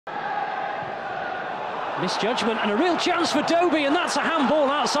Misjudgment and a real chance for Dobie, and that's a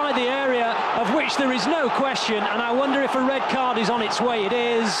handball outside the area, of which there is no question, and I wonder if a red card is on its way. It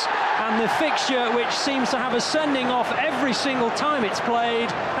is, and the fixture, which seems to have a sending off every single time it's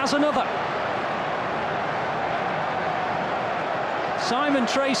played, has another. Simon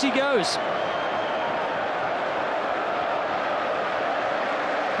Tracy goes.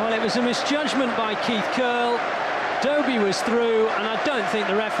 Well, it was a misjudgment by Keith Curl. Dobie was through, and I don't think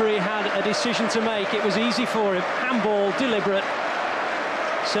the referee had a decision to make. It was easy for him. Handball, deliberate,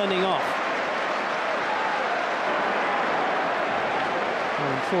 sending off.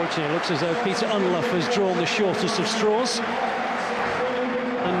 Well, unfortunately, it looks as though Peter Unluff has drawn the shortest of straws.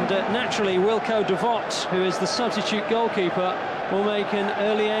 And naturally, Wilco de Vot, who is the substitute goalkeeper, will make an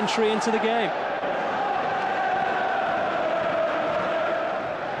early entry into the game.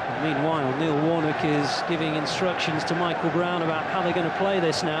 Meanwhile, Neil Warnock is giving instructions to Michael Brown about how they're going to play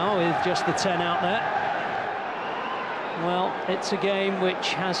this now, with just the 10 out there. Well, it's a game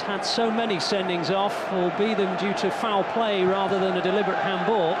which has had so many sendings off, albeit them due to foul play rather than a deliberate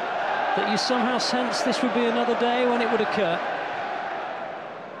handball, that you somehow sense this would be another day when it would occur.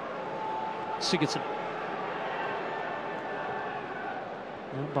 Sigurdsson.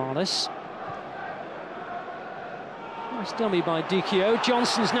 Now Barnes. Nice dummy by Dicchio.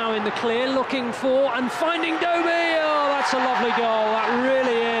 Johnson's now in the clear, looking for and finding Dobie. Oh, that's a lovely goal. That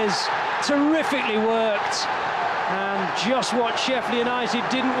really is terrifically worked. And just what Sheffield United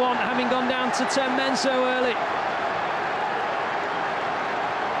didn't want, having gone down to 10 men so early.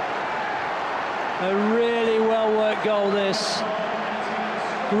 A really well-worked goal, this.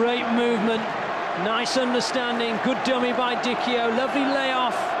 Great movement, nice understanding, good dummy by Dicchio, lovely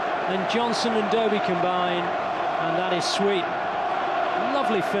layoff, and Johnson and Dobie combine. And that is sweet.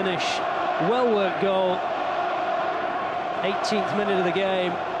 Lovely finish, well-worked goal. 18th minute of the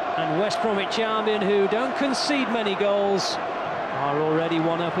game, and West Bromwich Albion, who don't concede many goals, are already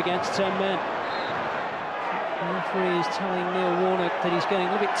one up against 10 men. The referee is telling Neil Warnock that he's getting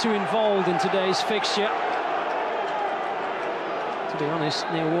a little bit too involved in today's fixture. To be honest,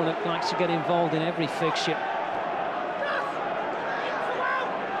 Neil Warnock likes to get involved in every fixture.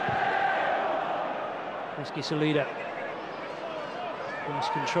 Husky Salido. Nice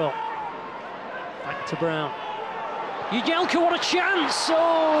control. Back to Brown. Ujelka, what a chance!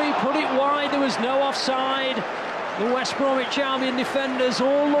 Oh, he put it wide, there was no offside. The West Bromwich Albion defenders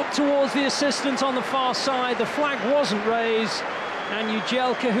all looked towards the assistant on the far side. The flag wasn't raised, and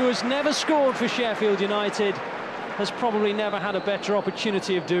Ujelka, who has never scored for Sheffield United, has probably never had a better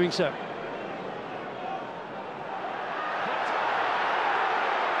opportunity of doing so.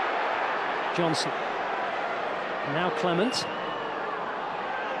 Johnson. Now Clement.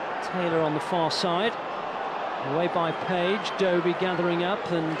 Taylor on the far side. Away by Page. Dobie gathering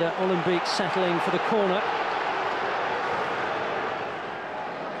up, and Olympique settling for the corner.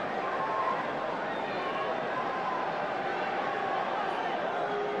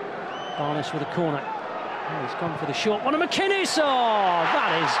 Barnes with a corner. Oh, he's gone for the short one. And McInnes! Oh,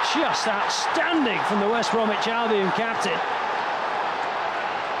 that is just outstanding from the West Bromwich Albion captain.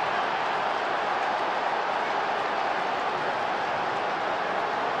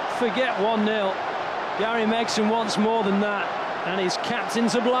 Forget 1-0. Gary Megson wants more than that, and his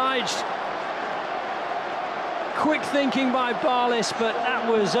captain's obliged. Quick thinking by Barlis, but that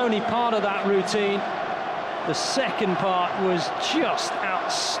was only part of that routine. The second part was just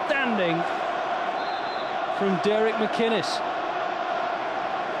outstanding from Derek McInnes.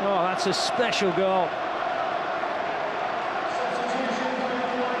 Oh, that's a special goal.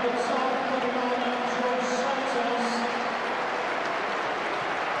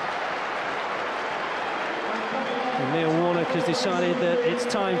 Neil Warnock has decided that it's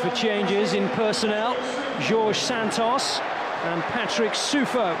time for changes in personnel. Jorge Santos and Patrick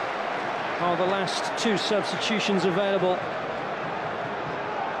Sufo are the last two substitutions available.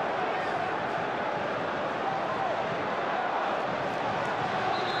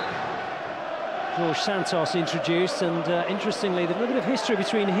 Jorge Santos introduced, and interestingly, there's a little bit of history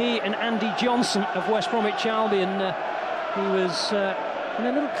between he and Andy Johnson of West Bromwich Albion. He was in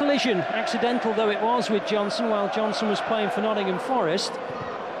a little collision, accidental though it was, with Johnson while Johnson was playing for Nottingham Forest.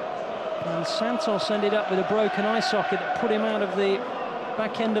 And Santos ended up with a broken eye socket that put him out of the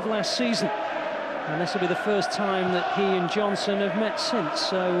back end of last season. And this will be the first time that he and Johnson have met since.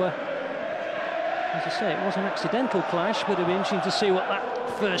 So, as I say, it was an accidental clash, but it'll be interesting to see what that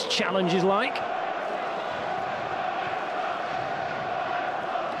first challenge is like.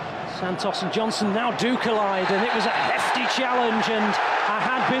 Santos and Johnson now do collide, and it was a hefty challenge, and I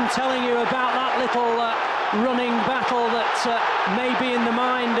had been telling you about that little running battle that may be in the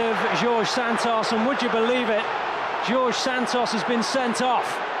mind of Jorge George Santos, and would you believe it, George Santos has been sent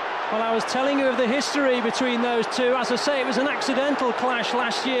off. Well, I was telling you of the history between those two. As I say, it was an accidental clash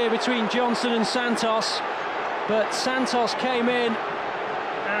last year between Johnson and Santos, but Santos came in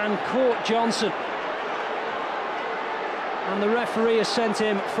and caught Johnson, and the referee has sent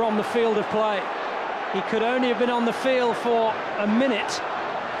him from the field of play. He could only have been on the field for a minute,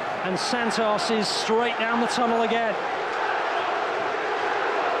 and Santos is straight down the tunnel again.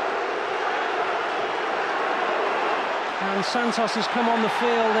 And Santos has come on the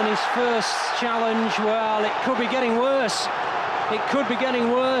field, and his first challenge, well, it could be getting worse. It could be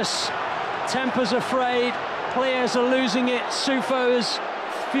getting worse. Tempers are frayed, players are losing it, Sufo's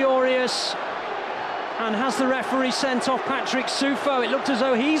furious. And has the referee sent off Patrick Sufo? It looked as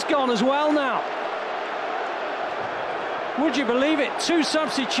though he's gone as well now. Would you believe it? Two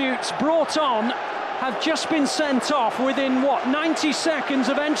substitutes brought on have just been sent off within, what, 90 seconds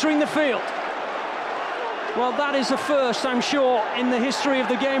of entering the field. Well, that is a first, I'm sure, in the history of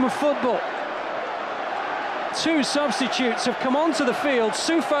the game of football. Two substitutes have come onto the field,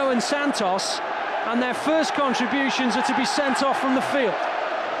 Sufo and Santos, and their first contributions are to be sent off from the field.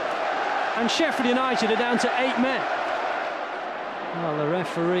 And Sheffield United are down to 8 men. Well, the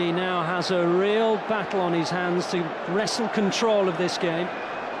referee now has a real battle on his hands to wrestle control of this game.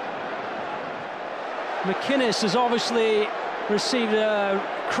 McInnes has obviously received a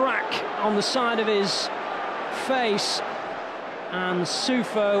crack on the side of his face, and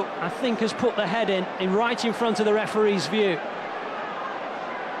Sufo, I think, has put the head in right in front of the referee's view.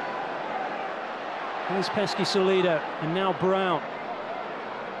 Here's Pesky Solido, and now Brown.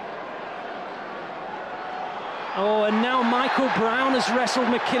 Oh, and now Michael Brown has wrestled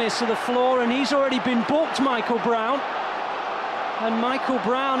McInnes to the floor, and he's already been booked, Michael Brown. And Michael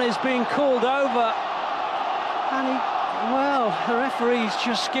Brown is being called over. And well, the referee's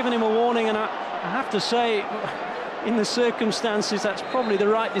just given him a warning, and I have to say, in the circumstances, that's probably the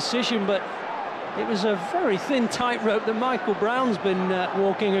right decision, but it was a very thin tightrope that Michael Brown's been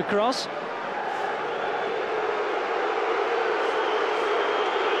walking across.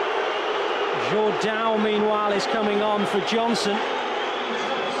 Jourdain, meanwhile, is coming on for Johnson.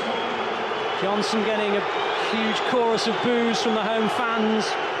 Johnson getting a huge chorus of boos from the home fans,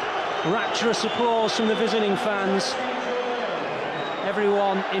 rapturous applause from the visiting fans.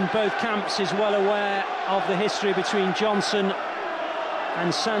 Everyone in both camps is well aware of the history between Johnson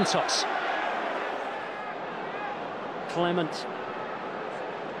and Santos. Clement.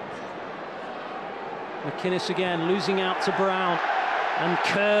 McInnes again, losing out to Brown. And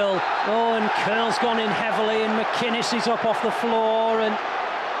Curl, oh, and Curl's gone in heavily, and McInnes is up off the floor, and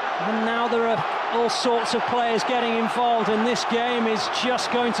now there are all sorts of players getting involved, and this game is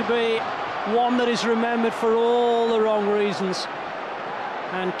just going to be one that is remembered for all the wrong reasons.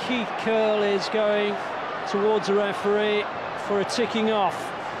 And Keith Curl is going towards the referee for a ticking off.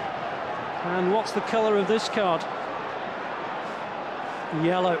 And what's the colour of this card?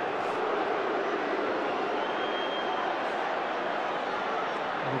 Yellow.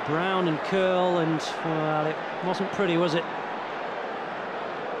 Brown and Curl, and well, it wasn't pretty, was it?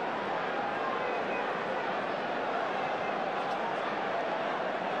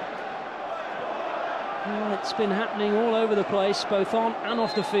 Well, it's been happening all over the place, both on and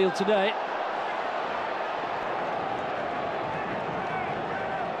off the field today.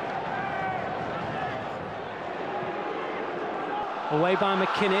 Away by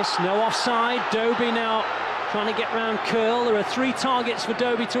McInnes, no offside. Dobie now trying to get round Curl. There are 3 targets for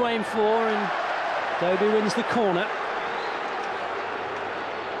Dobie to aim for, and Dobie wins the corner.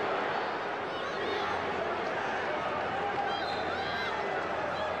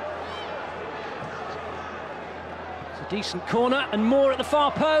 It's a decent corner, and more at the far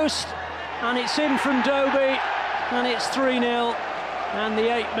post, and it's in from Dobie, and it's 3-0, and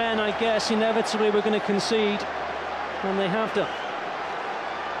the 8 men, I guess, inevitably were going to concede, and they have done.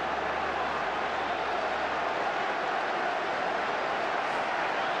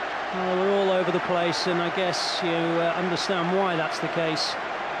 Well, we're all over the place, and I guess you understand why that's the case.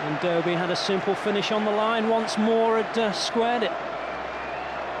 And Dobie had a simple finish on the line, once more had squared it.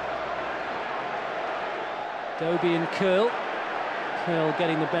 Dobie and Curl. Curl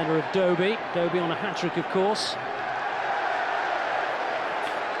getting the better of Dobie. Dobie on a hat-trick, of course.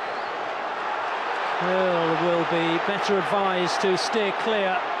 Curl will be better advised to steer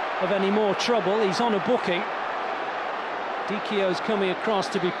clear of any more trouble. He's on a booking. Dicchio's coming across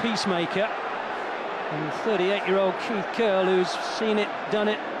to be peacemaker, and 38-year-old Keith Curl, who's seen it, done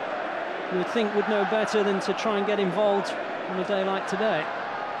it, you would think would know better than to try and get involved on a day like today.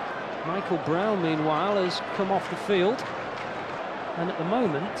 Michael Brown, meanwhile, has come off the field. And at the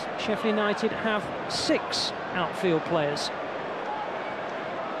moment, Sheffield United have 6 outfield players.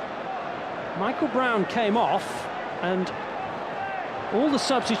 Michael Brown came off and all the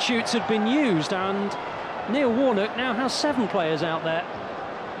substitutes had been used, and Neil Warnock now has 7 players out there.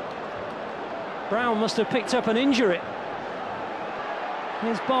 Brown must have picked up an injury.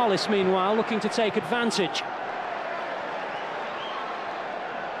 Here's Barlis, meanwhile, looking to take advantage.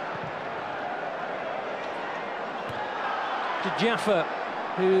 To Jaffa,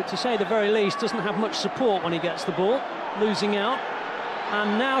 who, to say the very least, doesn't have much support when he gets the ball, losing out.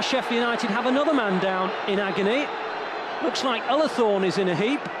 And now Sheffield United have another man down in agony. Looks like Ullathorne is in a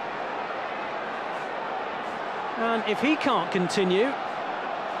heap. And if he can't continue,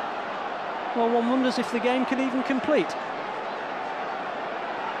 well, one wonders if the game could even complete.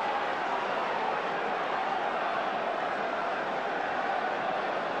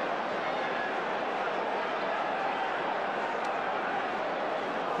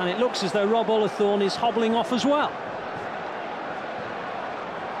 And it looks as though Rob Ullathorne is hobbling off as well.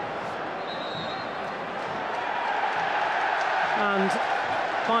 And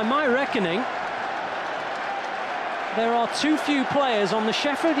by my reckoning, there are too few players on the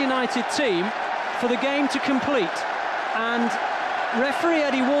Sheffield United team for the game to complete. And referee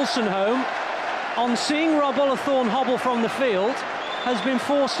Eddie Wolstenholme, on seeing Rob Ullathorne hobble from the field, has been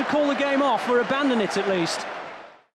forced to call the game off or abandon it at least.